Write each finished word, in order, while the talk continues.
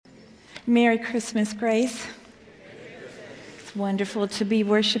Merry Christmas, Grace. It's wonderful to be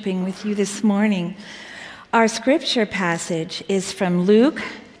worshiping with you this morning. Our scripture passage is from Luke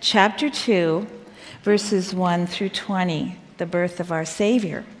chapter 2, verses 1 through 20, the birth of our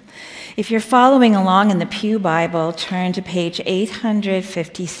Savior. If you're following along in the Pew Bible, turn to page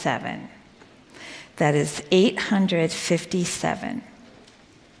 857. That is 857.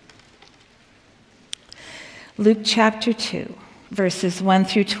 Luke chapter 2, verses 1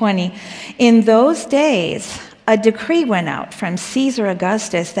 through 20. In those days, a decree went out from Caesar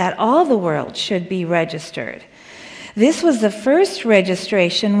Augustus that all the world should be registered. This was the first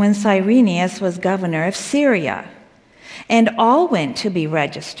registration when Cyrenius was governor of Syria. And all went to be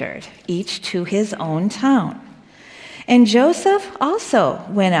registered, each to his own town. And Joseph also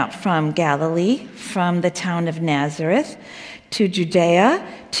went up from Galilee, from the town of Nazareth, to Judea,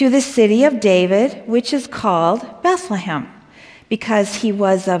 to the city of David, which is called Bethlehem, because he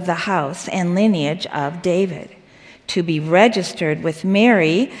was of the house and lineage of David, to be registered with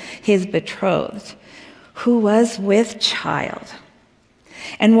Mary, his betrothed, who was with child.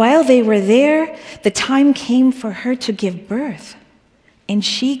 And while they were there, the time came for her to give birth. And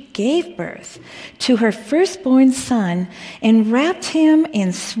she gave birth to her firstborn son and wrapped him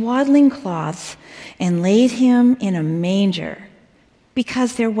in swaddling cloths and laid him in a manger,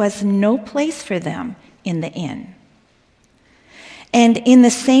 because there was no place for them in the inn. And in the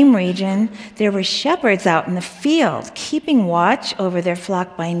same region, there were shepherds out in the field, keeping watch over their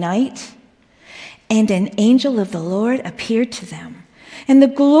flock by night. And an angel of the Lord appeared to them. And the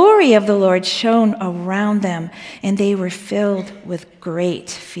glory of the Lord shone around them, and they were filled with great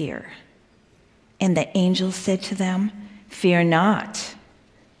fear. And the angel said to them, "Fear not,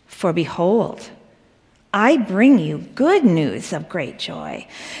 for behold, I bring you good news of great joy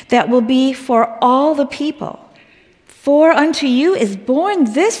that will be for all the people. For unto you is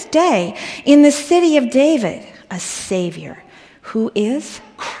born this day in the city of David a Savior, who is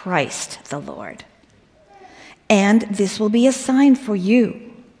Christ the Lord. And this will be a sign for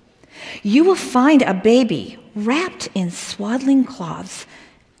you. You will find a baby wrapped in swaddling cloths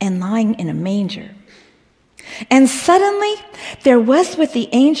and lying in a manger." And suddenly there was with the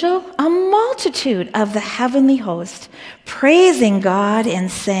angel a multitude of the heavenly host, praising God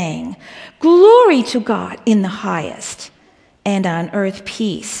and saying, "Glory to God in the highest, and on earth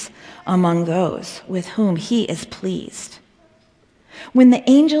peace among those with whom he is pleased." When the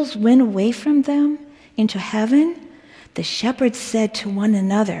angels went away from them into heaven, the shepherds said to one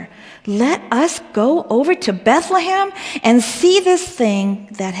another, "Let us go over to Bethlehem and see this thing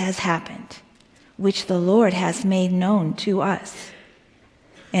that has happened, which the Lord has made known to us."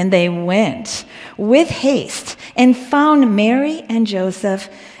 And they went with haste and found Mary and Joseph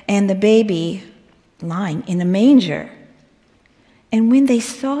and the baby lying in a manger. And when they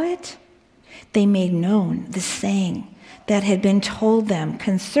saw it, they made known the saying that had been told them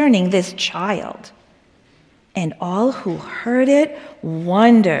concerning this child. And all who heard it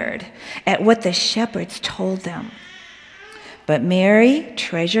wondered at what the shepherds told them. But Mary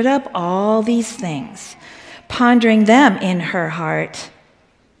treasured up all these things, pondering them in her heart.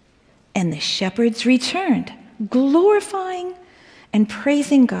 And the shepherds returned, glorifying and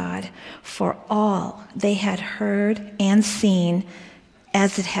praising God for all they had heard and seen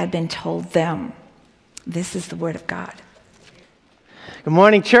as it had been told them. This is the word of God. Good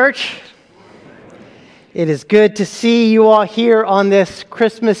morning, church. It is good to see you all here on this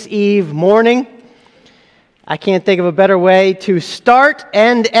Christmas Eve morning. I can't think of a better way to start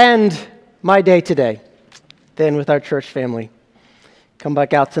and end my day today than with our church family. Come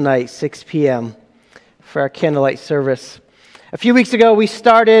back out tonight, 6 p.m., for our candlelight service. A few weeks ago, we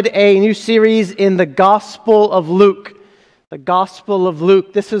started a new series in the Gospel of Luke. The Gospel of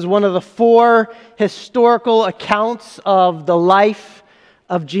Luke. This is one of the 4 historical accounts of the life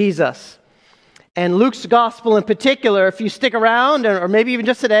of Jesus. And Luke's gospel in particular, if you stick around, or maybe even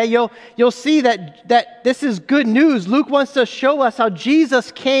just today, you'll see that this is good news. Luke wants to show us how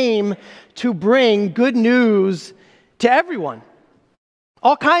Jesus came to bring good news to everyone.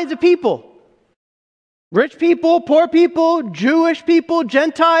 All kinds of people. Rich people, poor people, Jewish people,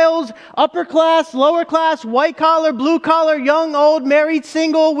 Gentiles, upper class, lower class, white collar, blue collar, young, old, married,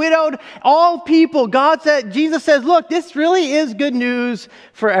 single, widowed, all people. Jesus says, look, this really is good news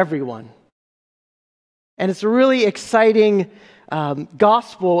for everyone. And it's a really exciting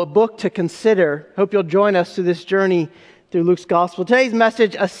gospel, a book to consider. Hope you'll join us through this journey through Luke's gospel. Today's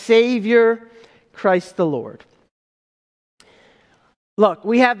message, a Savior, Christ the Lord. Look,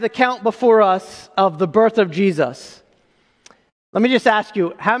 we have the count before us of the birth of Jesus. Let me just ask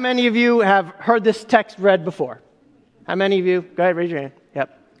you, how many of you have heard this text read before? How many of you? Go ahead, raise your hand.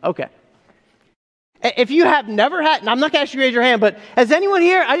 Yep. Okay. If you have never had, and I'm not going to ask you to raise your hand, but has anyone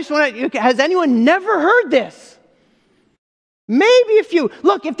here, has anyone never heard this? Maybe a few.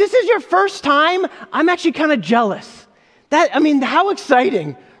 Look, if this is your first time, I'm actually kind of jealous. How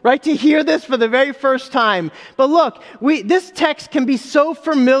exciting, right, to hear this for the very first time. But look, this text can be so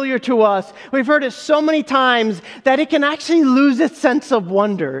familiar to us. We've heard it so many times that it can actually lose its sense of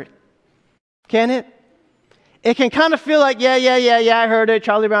wonder. Can it? It can kind of feel like, yeah, I heard it.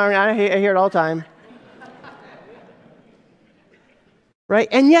 Charlie Brown, I hear it all the time. Right?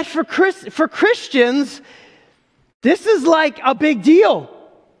 And yet for Christians, this is like a big deal.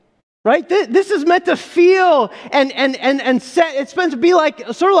 Right? This is meant to feel and set. It's meant to be like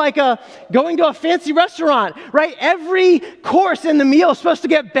sort of like going to a fancy restaurant, right? Every course in the meal is supposed to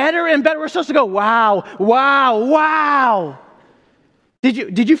get better and better. We're supposed to go, wow, wow, wow.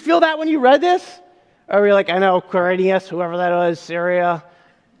 Did you feel that when you read this? Or were you like, I know, Quirinius, whoever that was, Syria.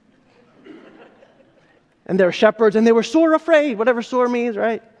 And they were shepherds, and they were sore afraid, whatever sore means,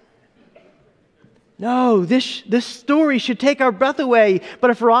 right? No, this story should take our breath away, but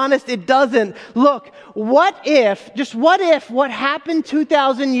if we're honest, it doesn't. Look, what if what happened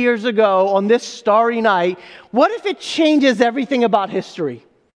 2,000 years ago on this starry night, what if it changes everything about history?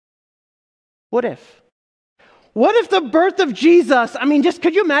 What if? What if the birth of Jesus,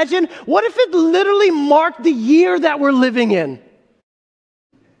 could you imagine? What if it literally marked the year that we're living in?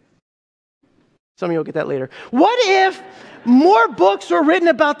 Some of you will get that later. What if more books were written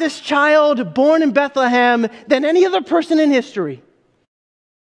about this child born in Bethlehem than any other person in history?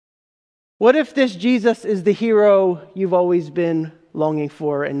 What if this Jesus is the hero you've always been longing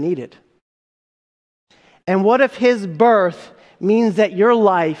for and needed? And what if his birth means that your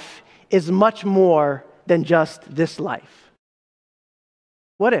life is much more than just this life?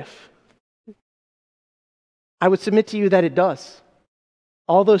 What if? I would submit to you that it does.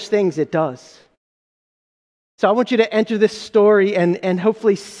 All those things it does. So I want you to enter this story and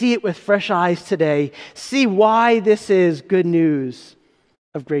hopefully see it with fresh eyes today. See why this is good news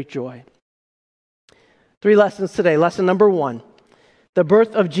of great joy. 3 lessons today. Lesson number 1. The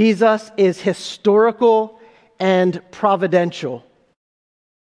birth of Jesus is historical and providential.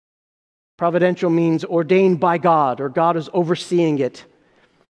 Providential means ordained by God, or God is overseeing it.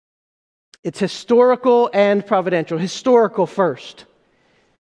 It's historical and providential. Historical first.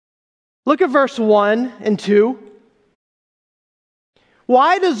 Look at verse 1 and 2.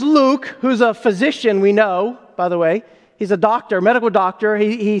 Why does Luke, who's a physician, we know, by the way, he's a doctor, medical doctor.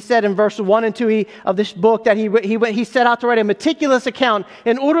 He said in verse 1 and 2 of this book that he set out to write a meticulous account,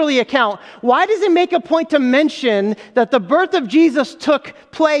 an orderly account. Why does he make a point to mention that the birth of Jesus took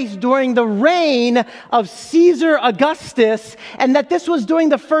place during the reign of Caesar Augustus, and that this was during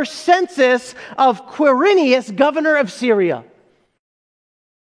the first census of Quirinius, governor of Syria?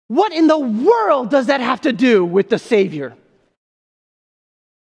 What in the world does that have to do with the Savior?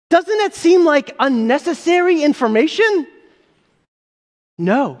 Doesn't it seem like unnecessary information?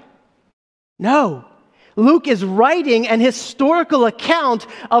 No. Luke is writing an historical account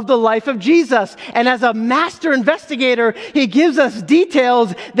of the life of Jesus. And as a master investigator, he gives us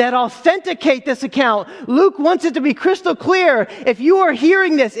details that authenticate this account. Luke wants it to be crystal clear. If you are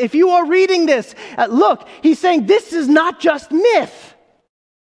hearing this, if you are reading this, look, he's saying this is not just myth.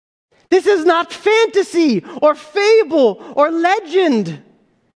 This is not fantasy or fable or legend.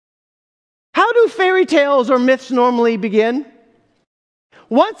 How do fairy tales or myths normally begin?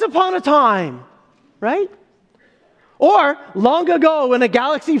 Once upon a time, right? Or long ago in a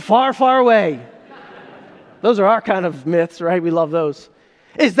galaxy far, far away. Those are our kind of myths, right? We love those.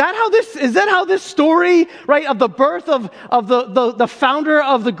 Is that how this story, right, of the birth of the founder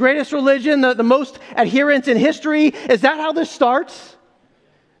of the greatest religion, the most adherents in history, is that how this starts?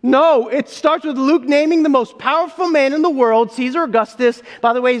 No, it starts with Luke naming the most powerful man in the world, Caesar Augustus.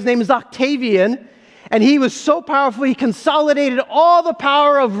 By the way, his name is Octavian. And he was so powerful, he consolidated all the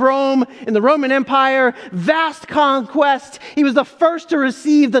power of Rome in the Roman Empire, vast conquest. He was the first to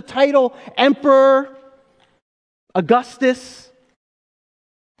receive the title Emperor Augustus.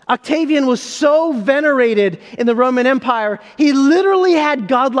 Octavian was so venerated in the Roman Empire, he literally had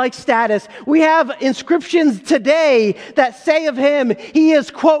godlike status. We have inscriptions today that say of him, he is,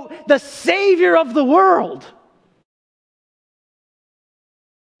 quote, the savior of the world.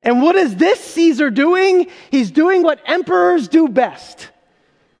 And what is this Caesar doing? He's doing what emperors do best.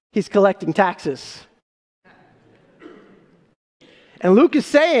 He's collecting taxes. And Luke is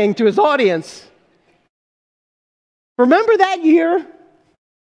saying to his audience, remember that year?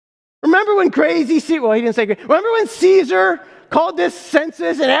 Remember when well, he didn't say crazy. Remember when Caesar called this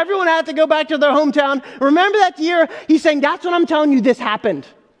census and everyone had to go back to their hometown? Remember that year? He's saying, that's what I'm telling you, this happened.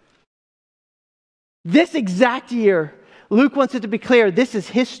 This exact year, Luke wants it to be clear, this is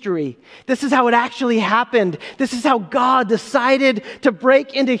history. This is how it actually happened. This is how God decided to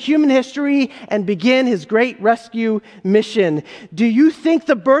break into human history and begin his great rescue mission. Do you think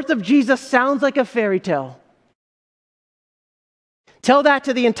the birth of Jesus sounds like a fairy tale? Tell that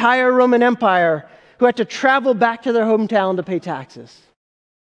to the entire Roman Empire who had to travel back to their hometown to pay taxes.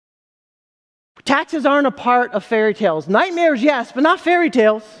 Taxes aren't a part of fairy tales. Nightmares, yes, but not fairy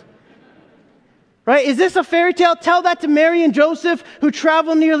tales. Right? Is this a fairy tale? Tell that to Mary and Joseph, who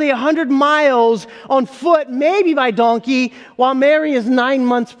traveled nearly 100 miles on foot, maybe by donkey, while Mary is 9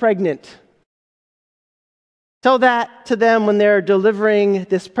 months pregnant. Tell that to them when they're delivering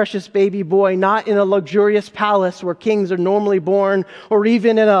this precious baby boy, not in a luxurious palace where kings are normally born, or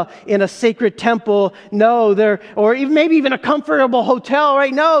even in a sacred temple. No, or even maybe even a comfortable hotel,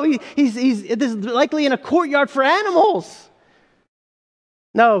 right? No, this is likely in a courtyard for animals.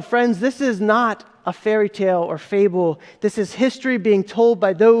 No, friends, this is not a fairy tale or fable. This is history being told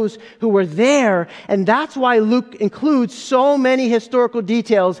by those who were there, and that's why Luke includes so many historical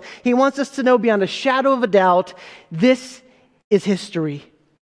details. He wants us to know beyond a shadow of a doubt, this is history.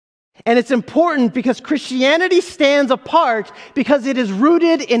 And it's important because Christianity stands apart because it is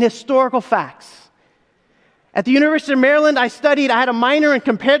rooted in historical facts. At the University of Maryland, I had a minor in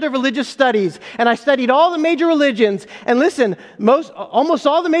comparative religious studies, and I studied all the major religions. And listen, almost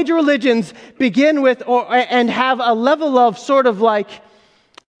all the major religions begin with and have a level of sort of like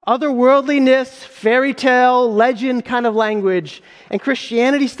otherworldliness, fairy tale, legend kind of language. And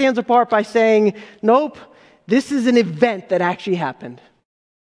Christianity stands apart by saying, nope, this is an event that actually happened.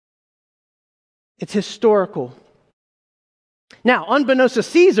 It's historical. Now, unbeknownst to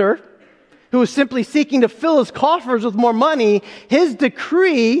Caesar, who was simply seeking to fill his coffers with more money, his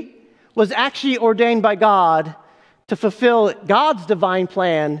decree was actually ordained by God to fulfill God's divine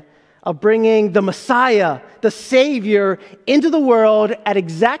plan of bringing the Messiah, the Savior, into the world at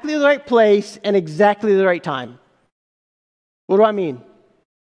exactly the right place and exactly the right time. What do I mean?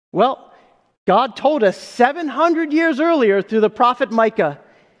 Well, God told us 700 years earlier through the prophet Micah.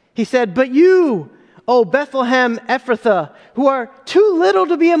 He said, "But you, O Bethlehem Ephrathah, who are too little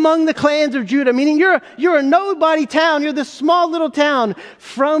to be among the clans of Judah," meaning you're a nobody town, you're this small little town.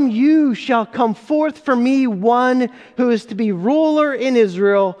 "From you shall come forth for me one who is to be ruler in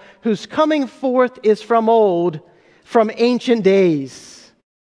Israel, whose coming forth is from old, from ancient days."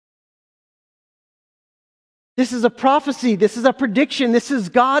 This is a prophecy. This is a prediction. This is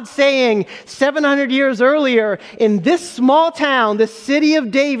God saying 700 years earlier, in this small town, this city of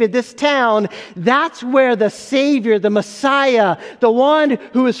David, this town, that's where the Savior, the Messiah, the one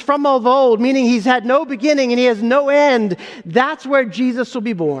who is from of old, meaning he's had no beginning and he has no end, that's where Jesus will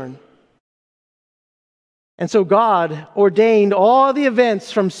be born. And so God ordained all the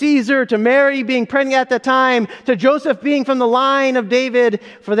events from Caesar to Mary being pregnant at that time to Joseph being from the line of David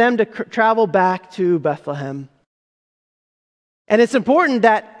for them to travel back to Bethlehem. And it's important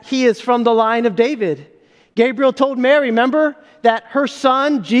that he is from the line of David. Gabriel told Mary, remember, that her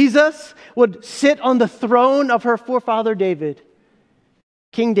son, Jesus, would sit on the throne of her forefather David,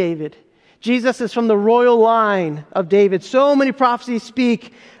 King David. Jesus is from the royal line of David. So many prophecies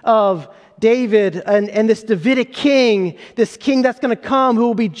speak of David and this Davidic king, this king that's going to come who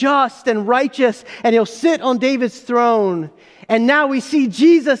will be just and righteous, and he'll sit on David's throne. And now we see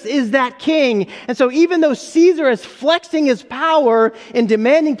Jesus is that king. And so even though Caesar is flexing his power in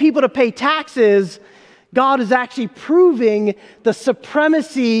demanding people to pay taxes, God is actually proving the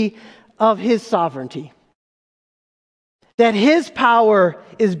supremacy of his sovereignty. That his power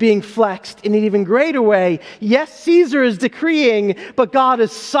is being flexed in an even greater way. Yes, Caesar is decreeing, but God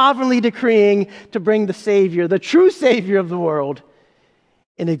is sovereignly decreeing to bring the Savior, the true Savior of the world,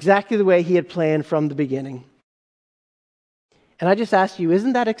 in exactly the way he had planned from the beginning. And I just ask you,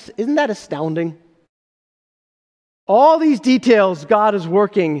 isn't that astounding? All these details God is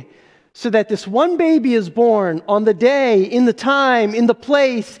working so that this one baby is born on the day, in the time, in the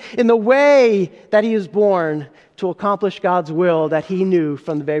place, in the way that he is born, to accomplish God's will that he knew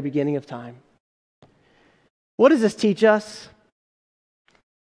from the very beginning of time. What does this teach us?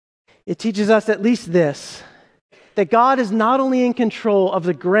 It teaches us at least this, that God is not only in control of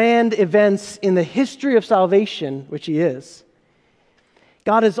the grand events in the history of salvation, which he is,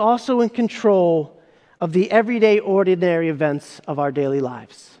 God is also in control of the everyday, ordinary events of our daily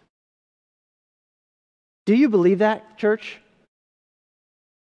lives. Do you believe that, church?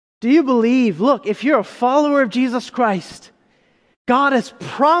 Do you believe, look, if you're a follower of Jesus Christ, God has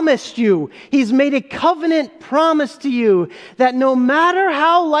promised you, He's made a covenant promise to you that no matter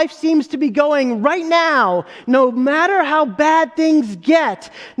how life seems to be going right now, no matter how bad things get,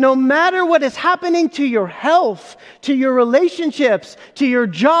 no matter what is happening to your health, to your relationships, to your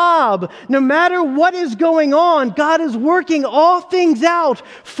job, no matter what is going on, God is working all things out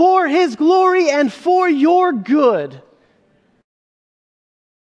for His glory and for your good.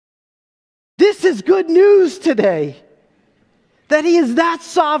 This is good news today. That He is that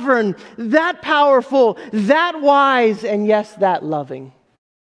sovereign, that powerful, that wise, and yes, that loving.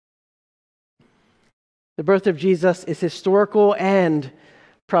 The birth of Jesus is historical and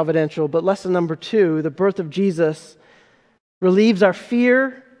providential. But lesson number 2, the birth of Jesus relieves our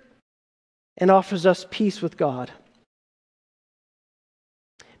fear and offers us peace with God.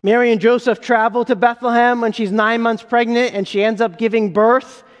 Mary and Joseph travel to Bethlehem when she's 9 months pregnant, and she ends up giving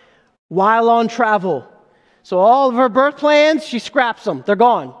birth while on travel. So all of her birth plans, she scraps them. They're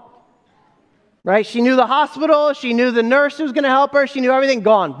gone. Right? She knew the hospital. She knew the nurse who was going to help her. She knew everything.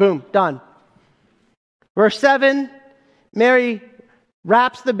 Gone. Boom. Done. Verse 7, Mary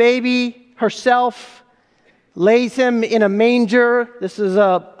wraps the baby herself, lays him in a manger. This is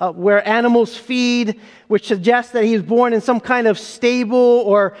where animals feed, which suggests that he was born in some kind of stable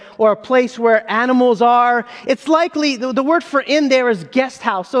or a place where animals are. It's likely, the word for inn there is guest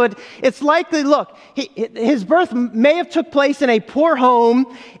house. So it's likely, look, his birth may have took place in a poor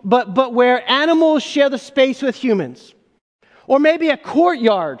home, but where animals share the space with humans. Or maybe a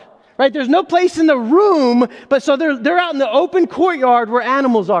courtyard, right? There's no place in the room, but so they're out in the open courtyard where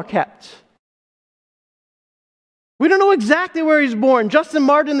animals are kept. We don't know exactly where he's born. Justin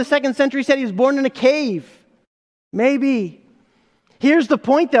Martin in the 2nd century said he was born in a cave. Maybe. Here's the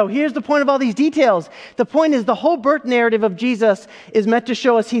point, though. Here's the point of all these details. The point is the whole birth narrative of Jesus is meant to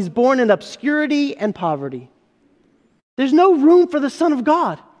show us he's born in obscurity and poverty. There's no room for the Son of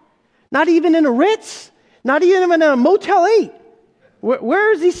God. Not even in a Ritz. Not even in a Motel 8.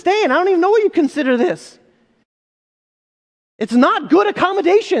 Where is he staying? I don't even know what you consider this. It's not good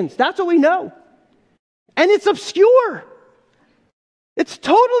accommodations. That's what we know. And it's obscure. It's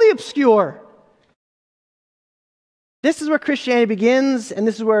totally obscure. This is where Christianity begins, and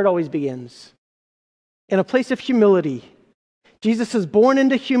this is where it always begins. In a place of humility. Jesus is born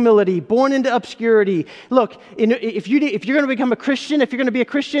into humility, born into obscurity. Look, if you're going to become a Christian, if you're going to be a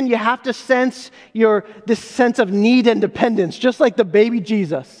Christian, you have to sense this sense of need and dependence, just like the baby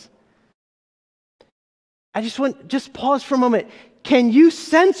Jesus. I just pause for a moment. Can you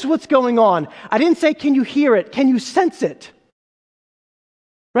sense what's going on? I didn't say can you hear it. Can you sense it?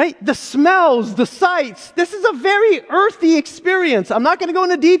 Right? The smells, the sights. This is a very earthy experience. I'm not going to go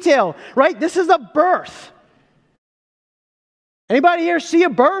into detail. Right? This is a birth. Anybody here see a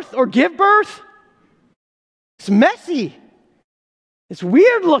birth or give birth? It's messy. It's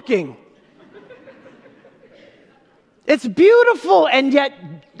weird looking. It's beautiful and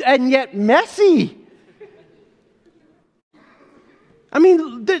yet messy. I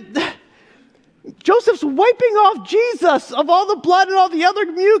mean, Joseph's wiping off Jesus of all the blood and all the other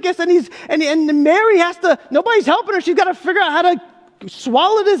mucus, and Mary nobody's helping her. She's got to figure out how to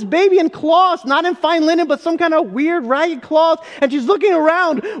swallow this baby in cloths, not in fine linen, but some kind of weird ragged cloth. And she's looking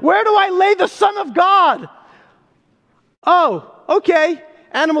around. Where do I lay the Son of God? Oh, okay.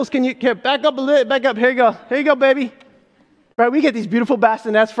 Animals, can you back up a little? Back up. Here you go. Here you go, baby. Right, we get these beautiful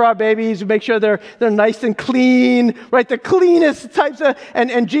bassinets for our babies. We make sure they're nice and clean, right? The cleanest types of,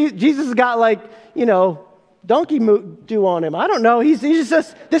 and Jesus has got donkey dew on him. I don't know. He's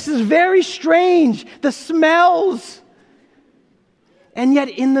just, this is very strange. The smells. And yet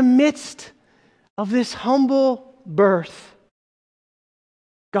in the midst of this humble birth,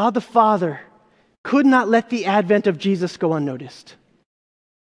 God the Father could not let the advent of Jesus go unnoticed.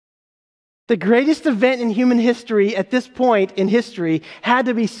 The greatest event in human history at this point in history had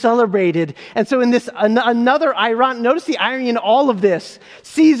to be celebrated. And so in this, another irony, notice the irony in all of this.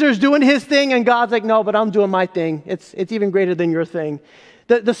 Caesar's doing his thing and God's like, no, but I'm doing my thing. It's even greater than your thing.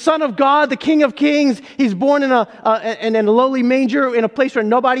 The Son of God, the King of Kings, he's born in a lowly manger in a place where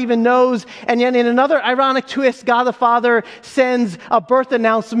nobody even knows. And yet in another ironic twist, God the Father sends a birth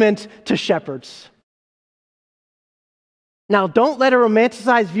announcement to shepherds. Now, don't let a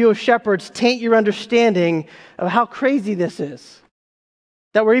romanticized view of shepherds taint your understanding of how crazy this is,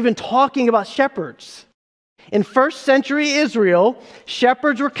 that we're even talking about shepherds. In first century Israel,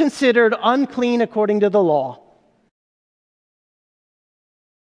 shepherds were considered unclean according to the law.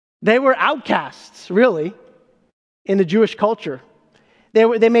 They were outcasts, really, in the Jewish culture.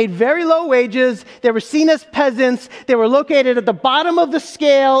 They made very low wages. They were seen as peasants. They were located at the bottom of the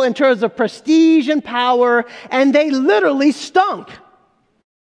scale in terms of prestige and power, and they literally stunk.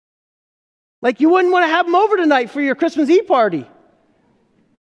 Like you wouldn't want to have them over tonight for your Christmas Eve party.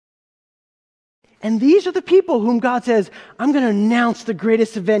 And these are the people whom God says, I'm going to announce the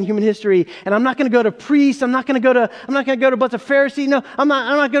greatest event in human history. And I'm not going to go to priests. I'm not going to go to a bunch of Pharisees. No, I'm not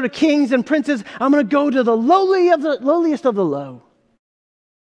going to go to kings and princes. I'm going to go to the lowliest of the low.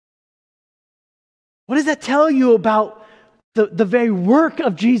 What does that tell you about the very work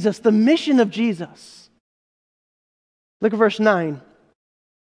of Jesus, the mission of Jesus? Look at verse 9.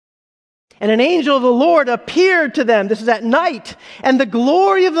 And an angel of the Lord appeared to them. This is at night. And the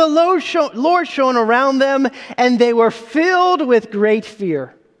glory of the Lord shone around them, and they were filled with great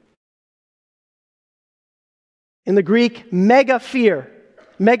fear. In the Greek, mega fear,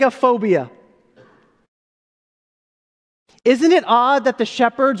 megaphobia. Isn't it odd that the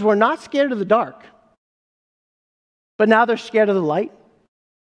shepherds were not scared of the dark, but now they're scared of the light?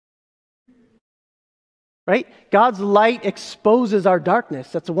 Right? God's light exposes our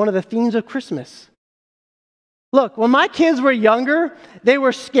darkness. That's one of the themes of Christmas. Look, when my kids were younger, they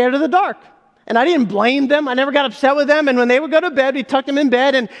were scared of the dark. And I didn't blame them. I never got upset with them. And when they would go to bed, we'd tuck them in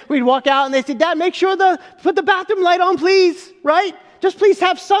bed and we'd walk out and they'd say, Dad, make sure put the bathroom light on, please. Right? Just please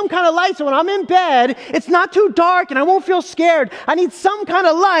have some kind of light so when I'm in bed, it's not too dark and I won't feel scared. I need some kind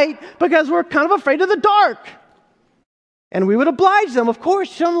of light because we're kind of afraid of the dark. And we would oblige them, of course,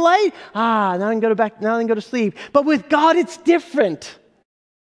 some light. Now I can go to sleep. But with God, it's different.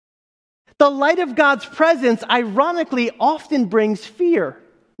 The light of God's presence, ironically, often brings fear,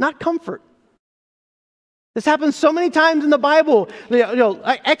 not comfort. This happens so many times in the Bible.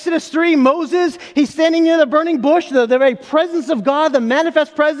 Exodus 3, Moses, he's standing near the burning bush, the very presence of God, the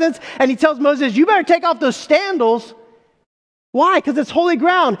manifest presence, and he tells Moses, you better take off those sandals. Why? Because it's holy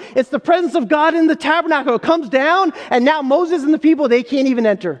ground. It's the presence of God in the tabernacle. It comes down, and now Moses and the people, they can't even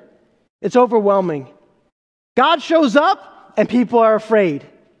enter. It's overwhelming. God shows up, and people are afraid.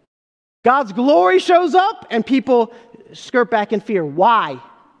 God's glory shows up, and people skirt back in fear. Why?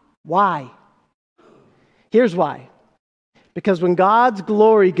 Why? Here's why. Because when God's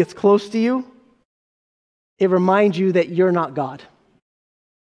glory gets close to you, it reminds you that you're not God.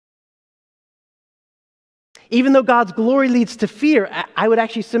 Even though God's glory leads to fear, I would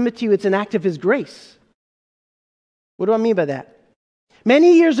actually submit to you it's an act of His grace. What do I mean by that?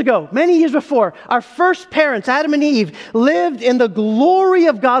 Many years before, our first parents, Adam and Eve, lived in the glory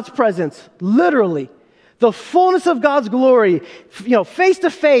of God's presence, literally. The fullness of God's glory, face to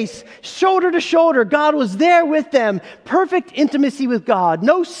face, shoulder to shoulder, God was there with them. Perfect intimacy with God.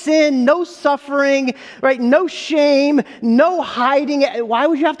 No sin, no suffering, right? No shame, no hiding. Why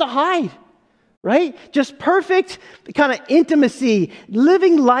would you have to hide? Right? Just perfect kind of intimacy,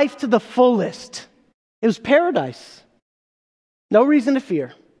 living life to the fullest. It was paradise. No reason to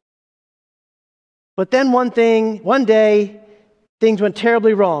fear. But then one day, things went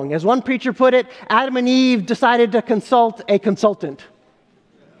terribly wrong. As one preacher put it, Adam and Eve decided to consult a consultant.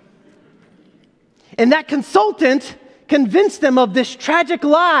 And that consultant convinced them of this tragic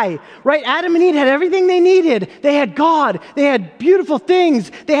lie, right? Adam and Eve had everything they needed. They had God. They had beautiful things.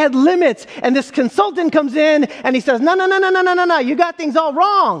 They had limits. And this consultant comes in and he says, no, you got things all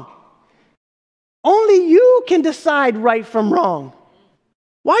wrong. Only you can decide right from wrong.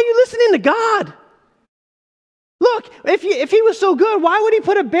 Why are you listening to God? Look, if he was so good, why would he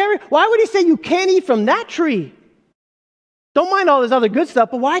put a barrier? Why would he say you can't eat from that tree? Don't mind all this other good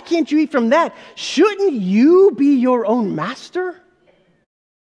stuff, but why can't you eat from that? Shouldn't you be your own master?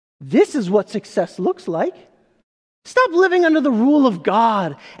 This is what success looks like. Stop living under the rule of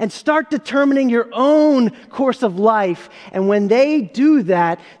God and start determining your own course of life. And when they do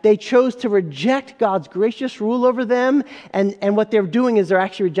that, they chose to reject God's gracious rule over them. And what they're doing is they're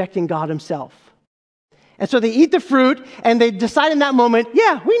actually rejecting God Himself. And so they eat the fruit and they decide in that moment,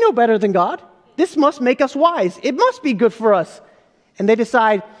 yeah, we know better than God. This must make us wise. It must be good for us. And they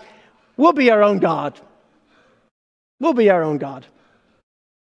decide, we'll be our own God. We'll be our own God.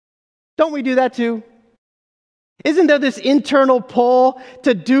 Don't we do that too? Isn't there this internal pull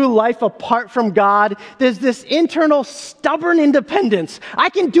to do life apart from God? There's this internal stubborn independence. I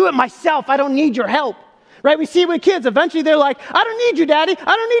can do it myself. I don't need your help. Right? We see it with kids. Eventually they're like, I don't need you, Daddy.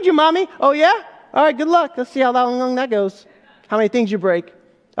 I don't need you, Mommy. Oh, yeah? All right, good luck. Let's see how long that goes. How many things you break.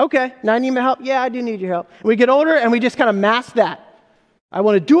 Okay, now I need my help. Yeah, I do need your help. We get older and we just kind of mask that. I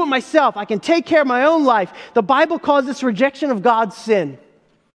want to do it myself. I can take care of my own life. The Bible calls this rejection of God's sin.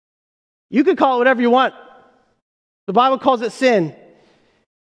 You can call it whatever you want. The Bible calls it sin.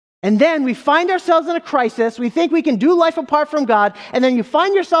 And then we find ourselves in a crisis. We think we can do life apart from God. And then you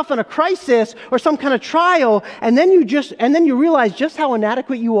find yourself in a crisis or some kind of trial. And then you realize just how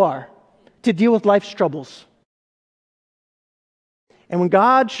inadequate you are to deal with life's troubles. And when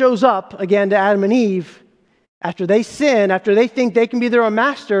God shows up again to Adam and Eve, after they sin, after they think they can be their own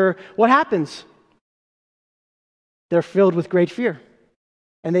master, what happens? They're filled with great fear,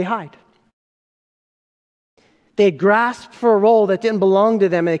 and they hide. They had grasped for a role that didn't belong to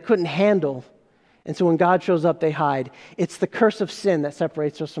them and they couldn't handle. And so when God shows up, they hide. It's the curse of sin that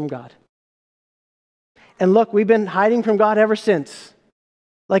separates us from God. And look, we've been hiding from God ever since.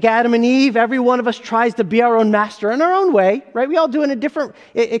 Like Adam and Eve, every one of us tries to be our own master in our own way, right? We all do it in a different,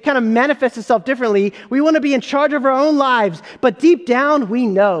 it kind of manifests itself differently. We want to be in charge of our own lives, but deep down we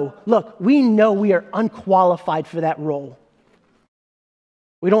know we are unqualified for that role.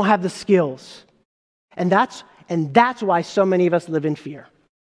 We don't have the skills. And that's why so many of us live in fear.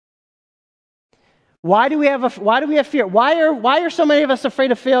 Why do we have fear? Why are so many of us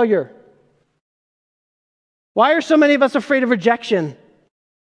afraid of failure? Why are so many of us afraid of rejection?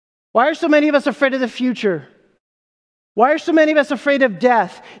 Why are so many of us afraid of the future? Why are so many of us afraid of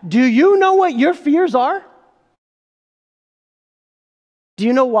death? Do you know what your fears are? Do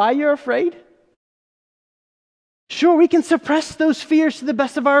you know why you're afraid? Sure, we can suppress those fears to the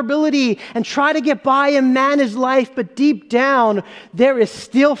best of our ability and try to get by and manage life, but deep down, there is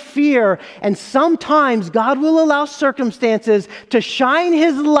still fear. And sometimes God will allow circumstances to shine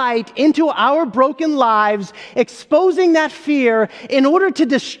His light into our broken lives, exposing that fear in order to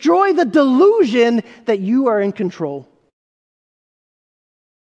destroy the delusion that you are in control.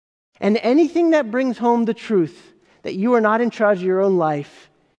 And anything that brings home the truth that you are not in charge of your own life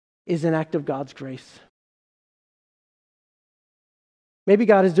is an act of God's grace. Maybe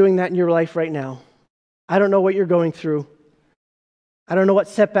God is doing that in your life right now. I don't know what you're going through. I don't know what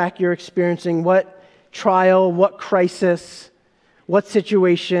setback you're experiencing, what trial, what crisis, what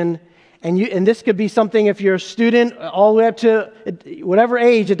situation. And this could be something if you're a student all the way up to whatever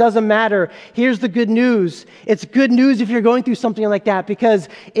age, it doesn't matter. Here's the good news. It's good news if you're going through something like that because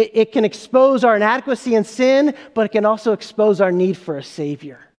it can expose our inadequacy and sin, but it can also expose our need for a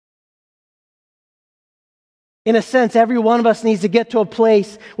Savior. In a sense, every one of us needs to get to a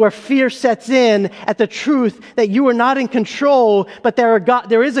place where fear sets in at the truth that you are not in control, but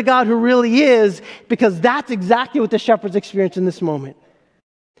there is a God who really is, because that's exactly what the shepherds experienced in this moment.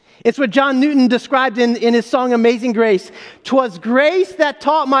 It's what John Newton described in his song Amazing Grace. "'Twas grace that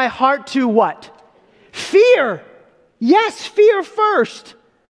taught my heart to" what? Fear. Yes, fear first.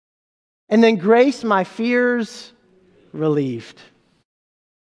 And then grace my fears relieved.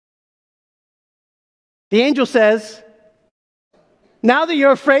 The angel says, now that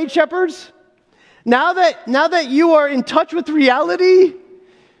you're afraid, shepherds, now that you are in touch with reality,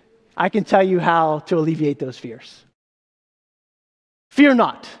 I can tell you how to alleviate those fears. Fear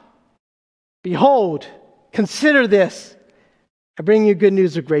not. Behold, consider this. I bring you good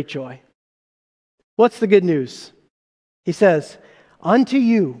news of great joy. What's the good news? He says, unto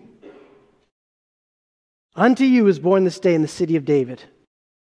you is born this day in the city of David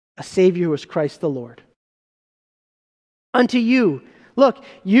a Savior who is Christ the Lord. Unto you. Look,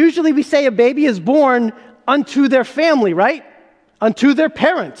 usually we say a baby is born unto their family, right? Unto their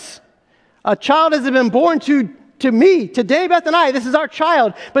parents. A child has been born to me, to Dave, Beth, and I. This is our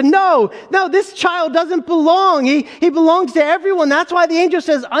child. But no, this child doesn't belong. He belongs to everyone. That's why the angel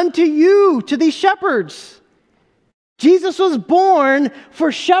says, unto you, to these shepherds. Jesus was born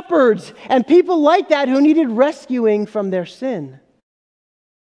for shepherds and people like that who needed rescuing from their sin.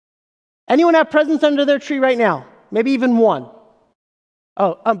 Anyone have presents under their tree right now? Maybe even one.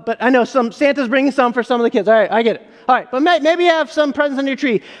 But I know Santa's bringing some for some of the kids. All right, I get it. All right, but maybe you have some presents under your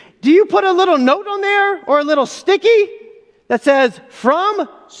tree. Do you put a little note on there or a little sticky that says, from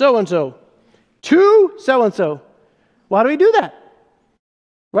so-and-so to so-and-so? Why do we do that?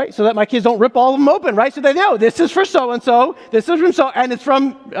 Right, so that my kids don't rip all of them open, right? So they know this is for so-and-so, this is from so, and it's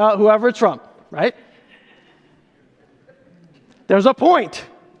from whoever it's from, right? There's a point.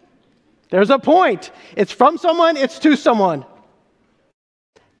 There's a point. It's from someone, it's to someone.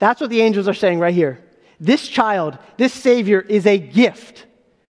 That's what the angels are saying right here. This child, this Savior, is a gift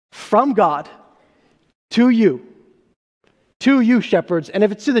from God to you. To you, shepherds. And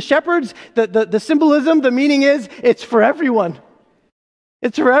if it's to the shepherds, the symbolism, the meaning is, it's for everyone.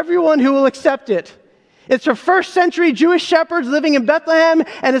 It's for everyone who will accept it. It's for first century Jewish shepherds living in Bethlehem,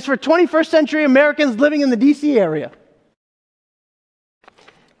 and it's for 21st century Americans living in the DC area.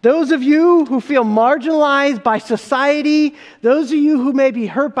 Those of you who feel marginalized by society, those of you who may be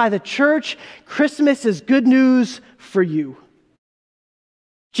hurt by the church, Christmas is good news for you.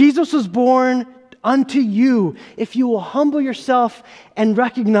 Jesus was born unto you if you will humble yourself and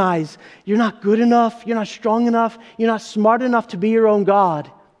recognize you're not good enough, you're not strong enough, you're not smart enough to be your own God.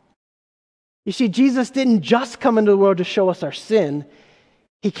 You see, Jesus didn't just come into the world to show us our sin.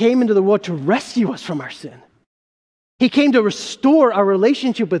 He came into the world to rescue us from our sin. He came to restore our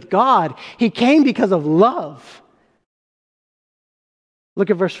relationship with God. He came because of love. Look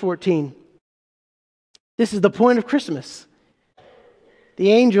at verse 14. This is the point of Christmas.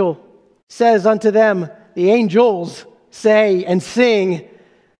 The angel says unto them, the angels say and sing,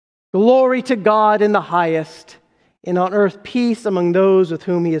 "Glory to God in the highest, and on earth peace among those with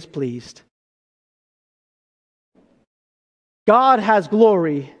whom he is pleased." God has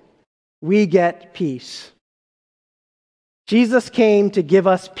glory, we get peace. Jesus came to give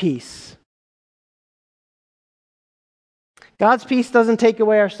us peace. God's peace doesn't take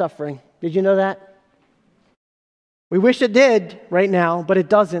away our suffering. Did you know that? We wish it did right now, but it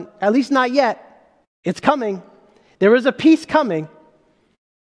doesn't. At least not yet. It's coming. There is a peace coming.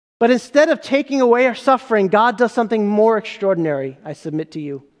 But instead of taking away our suffering, God does something more extraordinary, I submit to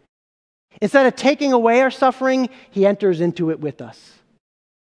you. Instead of taking away our suffering, he enters into it with us.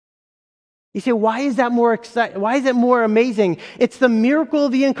 You say, why is that more exciting? Why is it more amazing? It's the miracle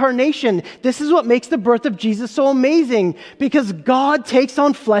of the incarnation. This is what makes the birth of Jesus so amazing, because God takes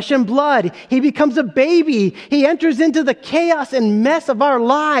on flesh and blood. He becomes a baby. He enters into the chaos and mess of our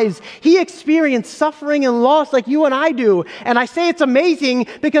lives. He experienced suffering and loss like you and I do. And I say it's amazing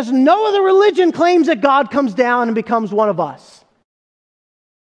because no other religion claims that God comes down and becomes one of us.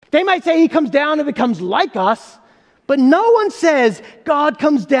 They might say he comes down and becomes like us. But no one says God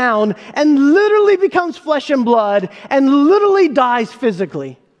comes down and literally becomes flesh and blood and literally dies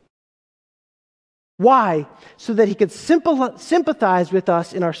physically. Why? So that he could sympathize with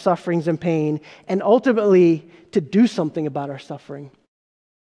us in our sufferings and pain, and ultimately to do something about our suffering.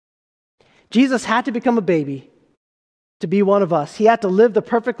 Jesus had to become a baby to be one of us. He had to live the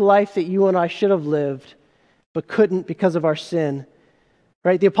perfect life that you and I should have lived, but couldn't because of our sin.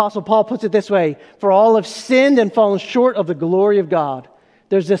 Right? The Apostle Paul puts it this way: for all have sinned and fallen short of the glory of God.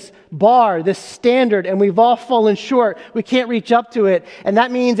 There's this bar, this standard, and we've all fallen short. We can't reach up to it. And that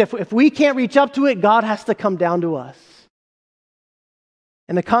means if we can't reach up to it, God has to come down to us.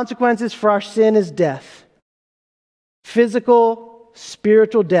 And the consequences for our sin is death. Physical,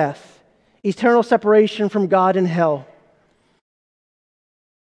 spiritual death. Eternal separation from God in hell.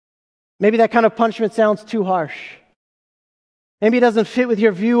 Maybe that kind of punishment sounds too harsh. Maybe it doesn't fit with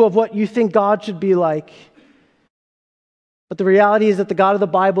your view of what you think God should be like. But the reality is that the God of the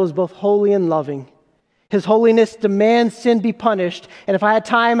Bible is both holy and loving. His holiness demands sin be punished. And if I had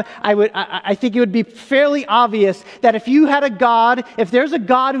time, I think it would be fairly obvious that if you had a God, if there's a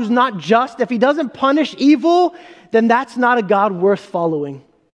God who's not just, if he doesn't punish evil, then that's not a God worth following.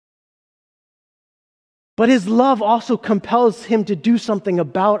 But his love also compels him to do something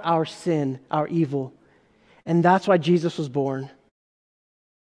about our sin, our evil. And that's why Jesus was born.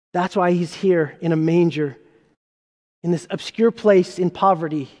 That's why he's here in a manger, in this obscure place in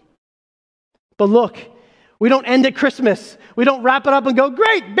poverty. But look, we don't end at Christmas. We don't wrap it up and go,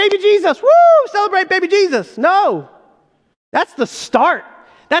 great, baby Jesus, woo, celebrate baby Jesus. No, that's the start.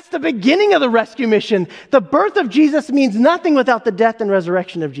 That's the beginning of the rescue mission. The birth of Jesus means nothing without the death and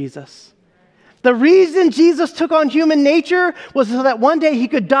resurrection of Jesus. The reason Jesus took on human nature was so that one day he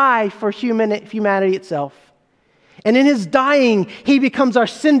could die for humanity itself. And in his dying, he becomes our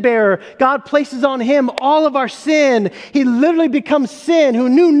sin bearer. God places on him all of our sin. He literally becomes sin who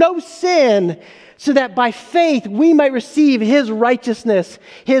knew no sin, so that by faith we might receive his righteousness,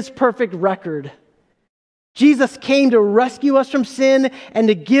 his perfect record. Jesus came to rescue us from sin and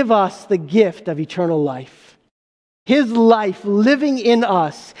to give us the gift of eternal life. His life living in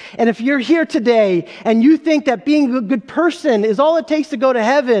us. And if you're here today and you think that being a good person is all it takes to go to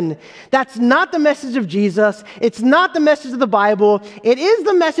heaven, that's not the message of Jesus. It's not the message of the Bible. It is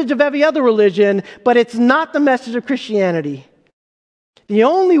the message of every other religion, but it's not the message of Christianity. The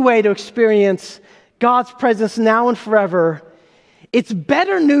only way to experience God's presence now and forever, it's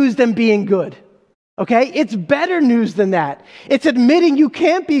better news than being good. Okay? It's better news than that. It's admitting you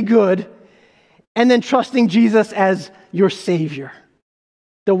can't be good and then trusting Jesus as your Savior,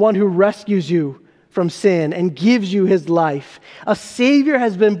 the one who rescues you from sin and gives you his life. A Savior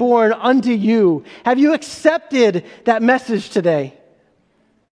has been born unto you. Have you accepted that message today?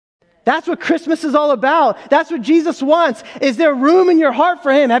 That's what Christmas is all about. That's what Jesus wants. Is there room in your heart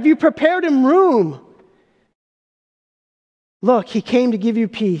for him? Have you prepared him room? Look, he came to give you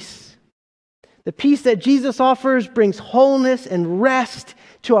peace. The peace that Jesus offers brings wholeness and rest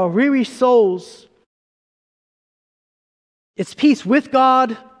to our weary souls. It's peace with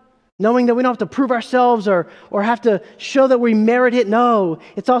God, knowing that we don't have to prove ourselves or have to show that we merit it. No,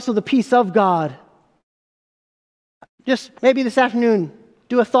 it's also the peace of God. Just maybe this afternoon,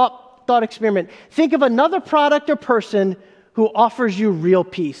 do a thought thought experiment. Think of another product or person who offers you real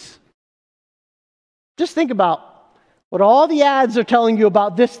peace. Just think about what all the ads are telling you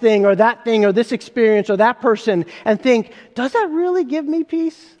about this thing or this experience or that person, and think, does that really give me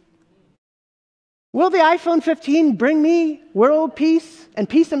peace? Will the iPhone 15 bring me world peace and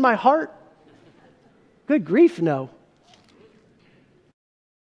peace in my heart? Good grief, no.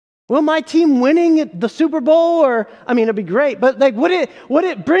 Will my team winning the Super Bowl, it'd be great, but would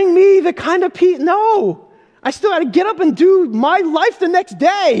it bring me the kind of peace? No. I still got to get up and do my life the next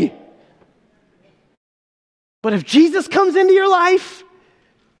day. But if Jesus comes into your life,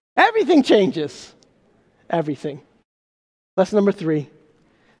 everything changes. Everything. Lesson number 3.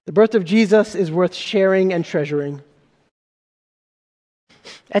 The birth of Jesus is worth sharing and treasuring.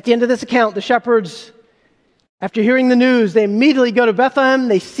 At the end of this account, the shepherds, after hearing the news, they immediately go to Bethlehem.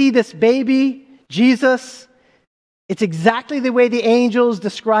 They see this baby, Jesus. It's exactly the way the angels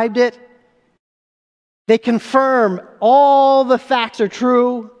described it. They confirm all the facts are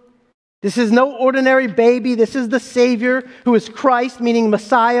true. This is no ordinary baby. This is the Savior who is Christ, meaning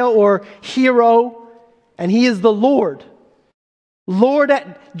Messiah or hero, and he is the Lord.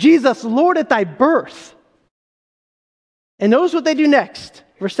 Jesus, Lord at thy birth. And notice what they do next.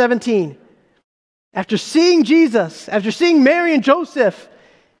 Verse 17. After seeing Jesus, after seeing Mary and Joseph,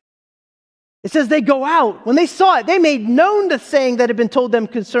 it says they go out. When they saw it, they made known the saying that had been told them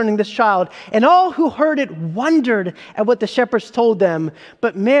concerning this child. And all who heard it wondered at what the shepherds told them.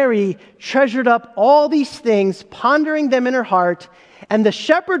 But Mary treasured up all these things, pondering them in her heart. And the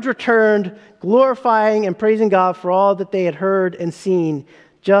shepherds returned, glorifying and praising God for all that they had heard and seen,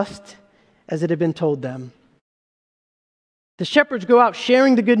 just as it had been told them. The shepherds go out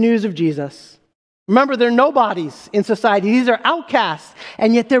sharing the good news of Jesus. Remember, they're nobodies in society. These are outcasts,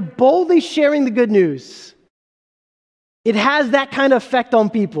 and yet they're boldly sharing the good news. It has that kind of effect on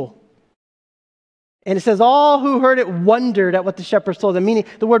people. And it says, all who heard it wondered at what the shepherds told them. Meaning,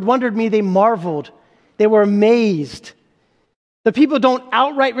 the word wondered means they marveled. They were amazed. The people don't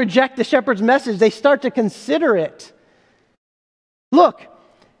outright reject the shepherd's message. They start to consider it. Look,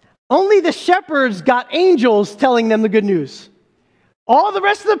 only the shepherds got angels telling them the good news. All the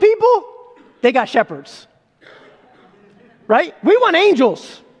rest of the people, they got shepherds. Right? We want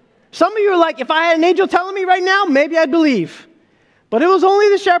angels. Some of you are like, if I had an angel telling me right now, maybe I'd believe. But it was only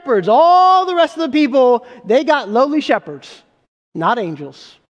the shepherds. All the rest of the people, they got lowly shepherds, not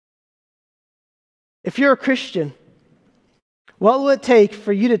angels. If you're a Christian, what will it take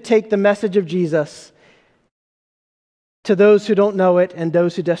for you to take the message of Jesus to those who don't know it and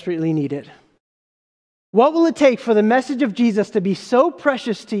those who desperately need it? What will it take for the message of Jesus to be so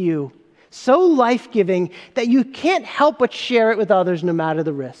precious to you, so life-giving, that you can't help but share it with others no matter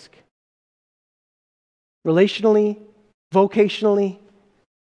the risk? Relationally, vocationally.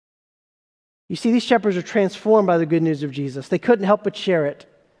 You see, these shepherds are transformed by the good news of Jesus. They couldn't help but share it.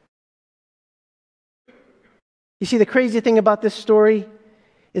 You see, the crazy thing about this story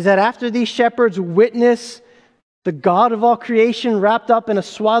is that after these shepherds witness the God of all creation wrapped up in a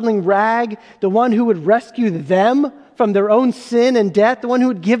swaddling rag, the one who would rescue them from their own sin and death, the one who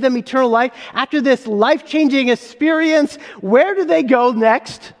would give them eternal life, after this life-changing experience, where do they go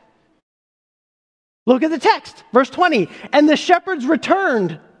next? Look at the text, verse 20. And the shepherds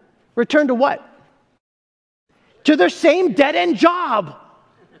returned. Returned to what? To their same dead-end job.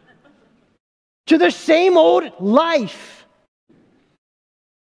 To their same old life.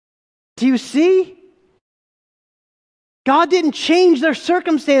 Do you see? God didn't change their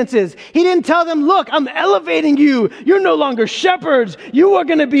circumstances. He didn't tell them, look, I'm elevating you. You're no longer shepherds. You are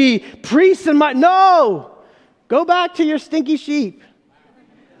going to be priests in my... No! Go back to your stinky sheep.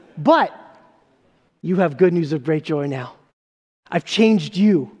 But you have good news of great joy now. I've changed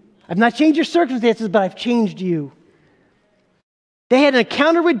you. I've not changed your circumstances, but I've changed you. They had an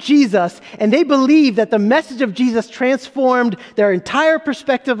encounter with Jesus, and they believed that the message of Jesus transformed their entire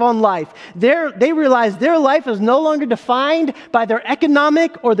perspective on life. They realized their life is no longer defined by their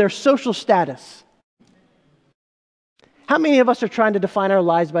economic or their social status. How many of us are trying to define our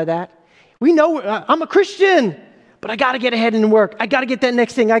lives by that? We know I'm a Christian, but I got to get ahead in work. I got to get that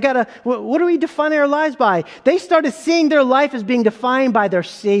next thing. What do we define our lives by? They started seeing their life as being defined by their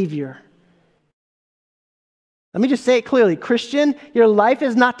Savior. Let me just say it clearly. Christian, your life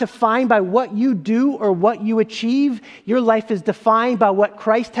is not defined by what you do or what you achieve. Your life is defined by what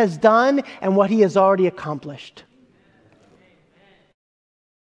Christ has done and what he has already accomplished.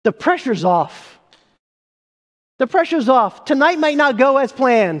 The pressure's off. The pressure's off. Tonight might not go as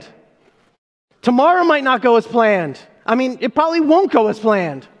planned. Tomorrow might not go as planned. It probably won't go as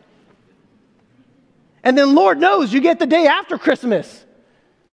planned. And then Lord knows you get the day after Christmas.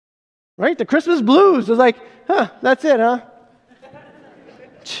 right? The Christmas blues. It's like, that's it, huh?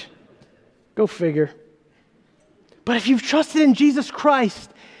 Go figure. But if you've trusted in Jesus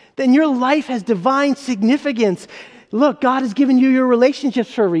Christ, then your life has divine significance. Look, God has given you your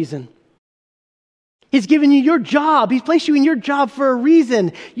relationships for a reason. He's given you your job. He's placed you in your job for a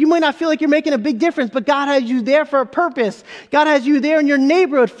reason. You might not feel like you're making a big difference, but God has you there for a purpose. God has you there in your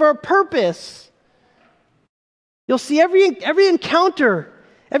neighborhood for a purpose. You'll see every encounter,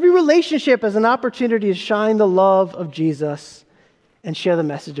 every relationship as an opportunity to shine the love of Jesus and share the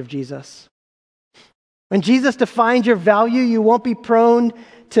message of Jesus. When Jesus defines your value, you won't be prone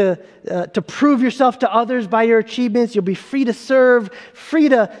to prove yourself to others by your achievements. You'll be free to serve, free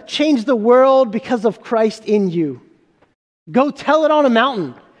to change the world because of Christ in you. Go tell it on a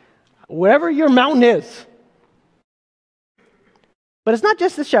mountain, wherever your mountain is. But it's not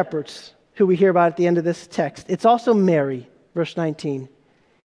just the shepherds who we hear about at the end of this text. It's also Mary, verse 19.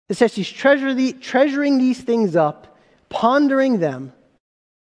 It says she's treasuring these things up, pondering them.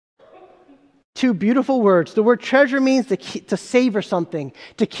 Two beautiful words. The word treasure means to savor something,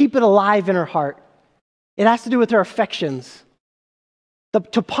 to keep it alive in her heart. It has to do with her affections.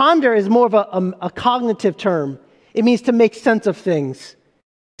 To ponder is more of a cognitive term. It means to make sense of things,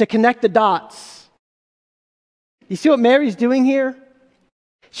 to connect the dots. You see what Mary's doing here?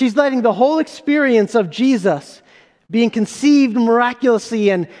 She's letting the whole experience of Jesus being conceived miraculously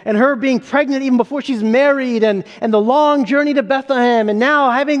and her being pregnant even before she's married and the long journey to Bethlehem and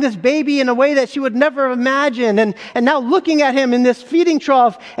now having this baby in a way that she would never have imagined and now looking at him in this feeding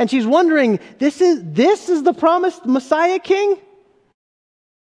trough and she's wondering, this is the promised Messiah King?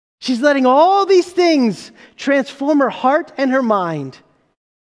 She's letting all these things transform her heart and her mind.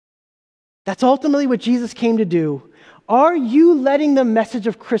 That's ultimately what Jesus came to do. Are you letting the message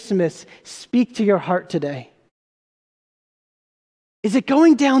of Christmas speak to your heart today? Is it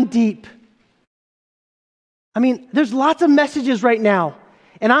going down deep? I mean, there's lots of messages right now.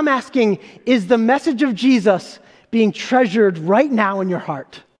 And I'm asking, is the message of Jesus being treasured right now in your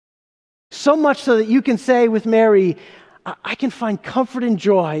heart? So much so that you can say with Mary, I can find comfort and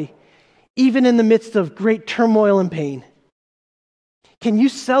joy even in the midst of great turmoil and pain. Can you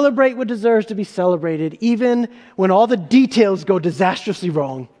celebrate what deserves to be celebrated even when all the details go disastrously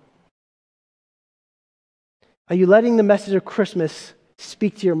wrong? Are you letting the message of Christmas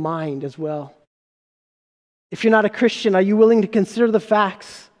speak to your mind as well? If you're not a Christian, are you willing to consider the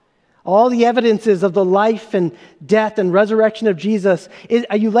facts? All the evidences of the life and death and resurrection of Jesus.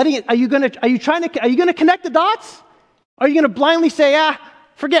 Are you going to connect the dots? Are you going to blindly say,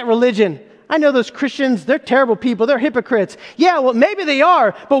 forget religion. I know those Christians, they're terrible people, they're hypocrites. Yeah, well, maybe they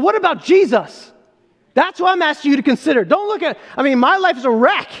are, but what about Jesus? That's what I'm asking you to consider. Don't look at, my life is a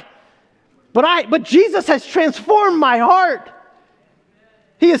wreck. But Jesus has transformed my heart.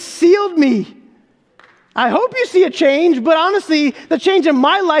 He has sealed me. I hope you see a change, but honestly, the change in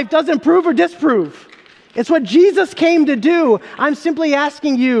my life doesn't prove or disprove. It's what Jesus came to do. I'm simply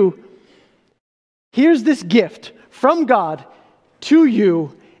asking you, here's this gift from God to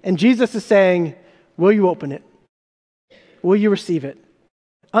you, and Jesus is saying, will you open it? Will you receive it?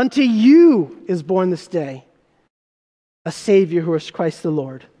 Unto you is born this day a Savior who is Christ the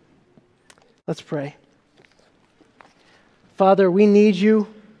Lord. Let's pray. Father, we need you.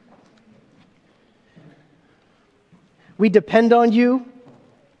 We depend on you.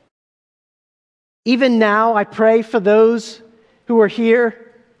 Even now, I pray for those who are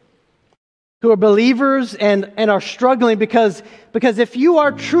here, who are believers and are struggling because if you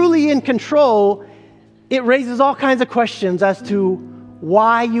are truly in control, it raises all kinds of questions as to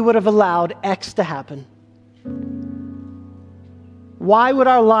why you would have allowed X to happen. Why would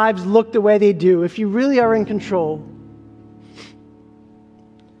our lives look the way they do if you really are in control?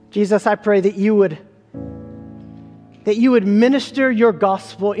 Jesus, I pray that you would minister your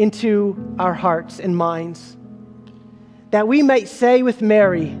gospel into our hearts and minds. That we might say with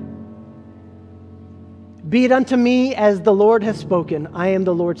Mary, be it unto me as the Lord has spoken, I am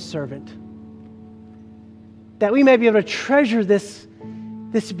the Lord's servant. That we may be able to treasure this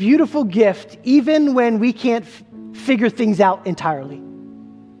beautiful gift even when we can't figure things out entirely.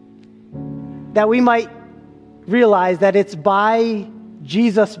 That we might realize that it's by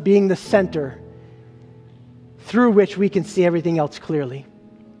Jesus being the center through which we can see everything else clearly.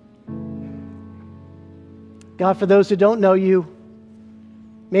 God, for those who don't know you,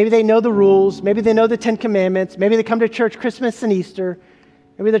 maybe they know the rules, maybe they know the 10 Commandments, maybe they come to church Christmas and Easter,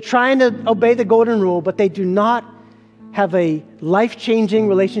 maybe they're trying to obey the golden rule, but they do not have a life-changing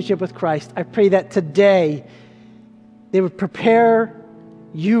relationship with Christ. I pray that today they would prepare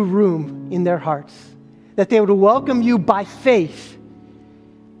you room in their hearts, that they would welcome you by faith,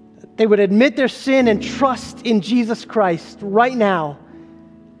 they would admit their sin and trust in Jesus Christ right now.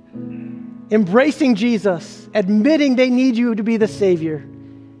 Embracing Jesus, admitting they need you to be the Savior,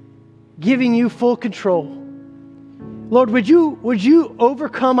 giving you full control. Lord, would you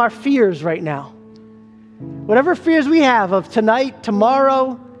overcome our fears right now? Whatever fears we have of tonight,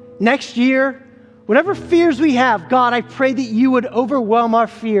 tomorrow, next year, whatever fears we have, God, I pray that you would overwhelm our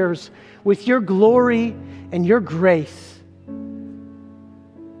fears with your glory and your grace.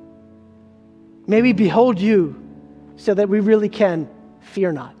 May we behold you so that we really can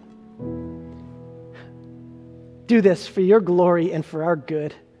fear not. Do this for your glory and for our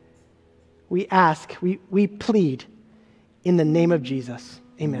good. We ask, we plead in the name of Jesus.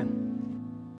 Amen.